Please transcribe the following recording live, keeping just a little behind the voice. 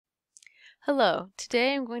Hello,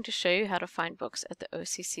 today I'm going to show you how to find books at the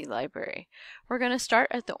OCC Library. We're going to start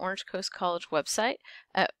at the Orange Coast College website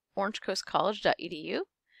at orangecoastcollege.edu.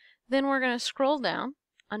 Then we're going to scroll down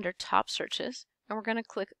under Top Searches and we're going to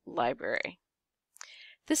click Library.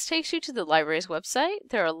 This takes you to the library's website.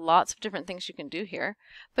 There are lots of different things you can do here,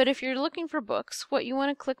 but if you're looking for books, what you want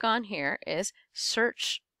to click on here is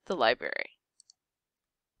Search the Library.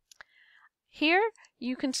 Here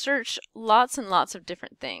you can search lots and lots of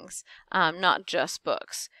different things, not just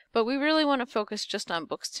books. But we really want to focus just on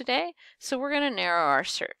books today, so we're going to narrow our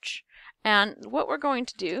search. And what we're going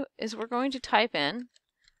to do is we're going to type in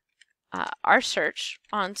our search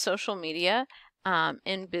on social media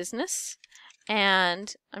in business.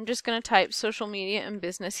 And I'm just going to type social media and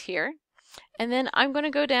business here. And then I'm going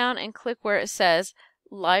to go down and click where it says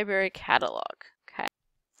Library Catalog. Okay.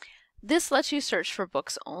 This lets you search for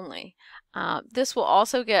books only. This will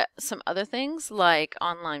also get some other things like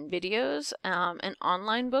online videos and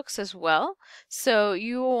online books as well. So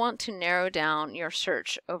you will want to narrow down your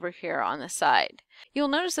search over here on the side. You'll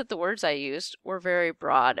notice that the words I used were very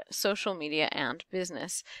broad: social media and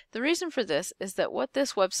business. The reason for this is that what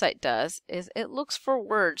this website does is it looks for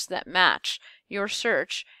words that match your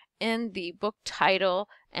search in the book title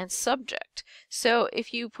and subject. So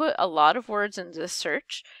if you put a lot of words into the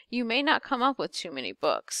search, you may not come up with too many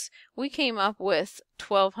books. We came up with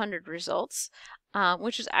 1,200 results,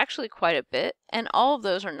 which is actually quite a bit, and all of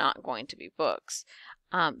those are not going to be books.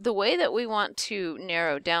 The way that we want to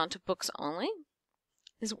narrow down to books only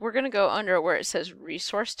is we're going to go under where it says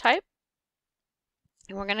resource type,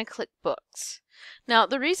 and we're going to click books. Now,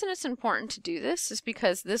 the reason it's important to do this is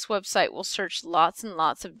because this website will search lots and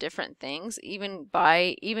lots of different things, even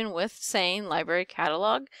with saying library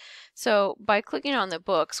catalog. So by clicking on the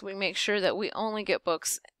books, we make sure that we only get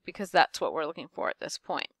books because that's what we're looking for at this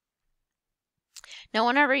point. Now,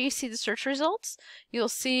 whenever you see the search results, you'll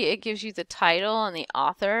see it gives you the title and the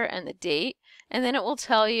author and the date, and then it will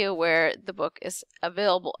tell you where the book is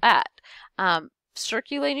available at.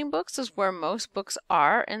 Circulating books is where most books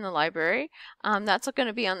are in the library. That's going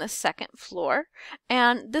to be on the second floor.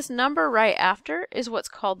 And this number right after is what's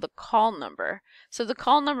called the call number. So the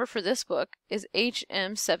call number for this book is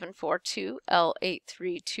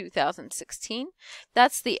HM742L83-2016.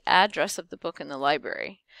 That's the address of the book in the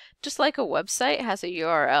library. Just like a website has a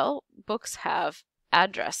URL, books have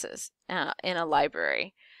addresses in a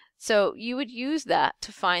library. So you would use that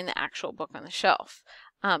to find the actual book on the shelf.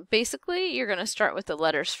 Basically, you're going to start with the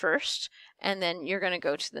letters first, and then you're going to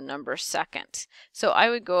go to the number second. So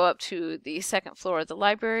I would go up to the second floor of the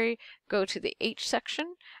library, go to the H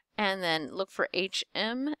section, and then look for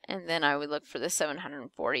HM, and then I would look for the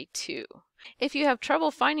 742. If you have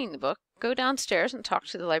trouble finding the book, go downstairs and talk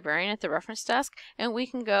to the librarian at the reference desk, and we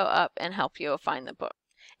can go up and help you find the book.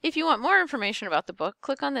 If you want more information about the book,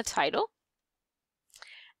 click on the title,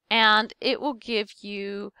 and it will give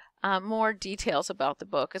you more details about the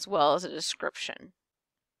book as well as a description.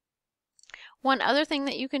 One other thing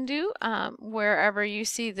that you can do, wherever you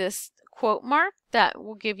see this quote mark, that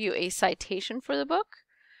will give you a citation for the book.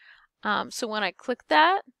 So when I click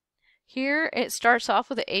that, here it starts off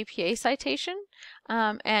with an APA citation,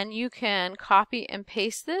 and you can copy and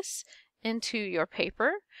paste this into your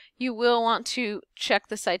paper. You will want to check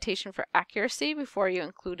the citation for accuracy before you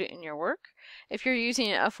include it in your work. If you're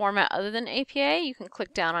using a format other than APA, you can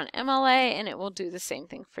click down on MLA and it will do the same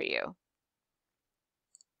thing for you.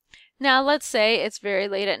 Now let's say it's very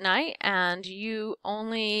late at night and you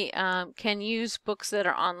only can use books that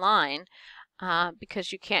are online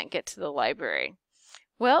because you can't get to the library.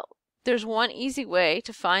 Well, there's one easy way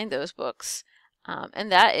to find those books,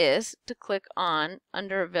 and that is to click on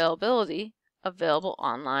under Availability, Available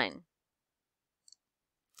Online,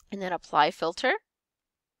 and then Apply Filter.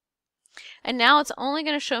 And now it's only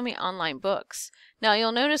going to show me online books. Now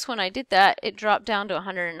you'll notice when I did that, it dropped down to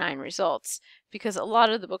 109 results because a lot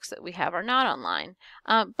of the books that we have are not online.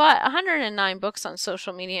 But 109 books on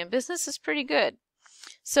social media and business is pretty good.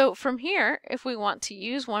 So from here, if we want to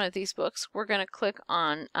use one of these books, we're going to click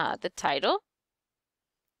on the title.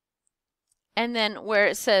 And then where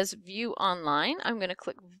it says View Online, I'm going to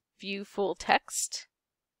click View Full Text.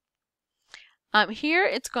 Here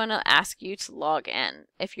it's going to ask you to log in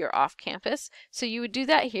if you're off campus. So you would do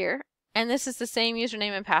that here, and this is the same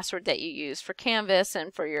username and password that you use for Canvas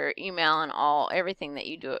and for your email and everything that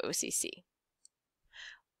you do at OCC.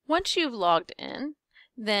 Once you've logged in,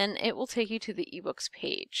 then it will take you to the ebooks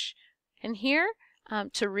page. And here,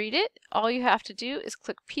 to read it, all you have to do is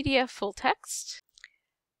click PDF Full Text.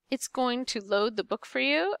 It's going to load the book for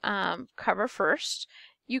you, cover first.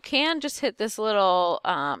 You can just hit this little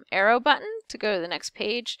arrow button to go to the next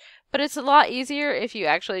page, but it's a lot easier if you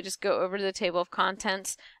actually just go over to the table of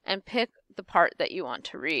contents and pick the part that you want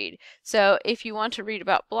to read. So if you want to read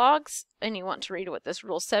about blogs and you want to read what this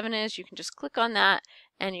Rule 7 is, you can just click on that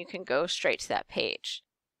and you can go straight to that page.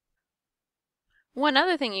 One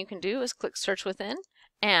other thing you can do is click Search Within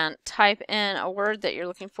and type in a word that you're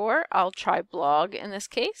looking for. I'll try blog in this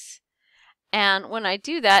case. And when I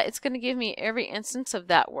do that, it's going to give me every instance of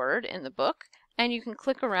that word in the book, and you can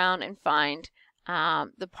click around and find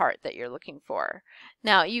the part that you're looking for.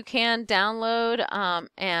 Now you can download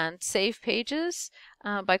and save pages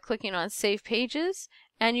by clicking on Save Pages,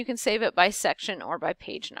 and you can save it by section or by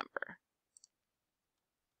page number.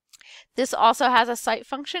 This also has a cite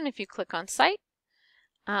function if you click on Cite.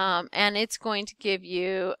 And it's going to give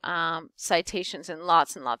you citations in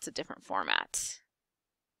lots and lots of different formats.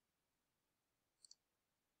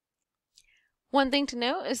 One thing to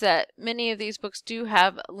note is that many of these books do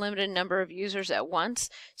have a limited number of users at once.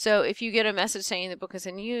 So if you get a message saying the book is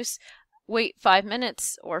in use, wait 5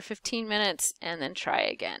 minutes or 15 minutes and then try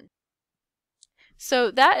again.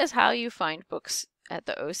 So that is how you find books at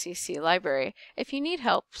the OCC Library. If you need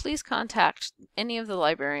help, please contact any of the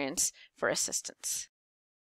librarians for assistance.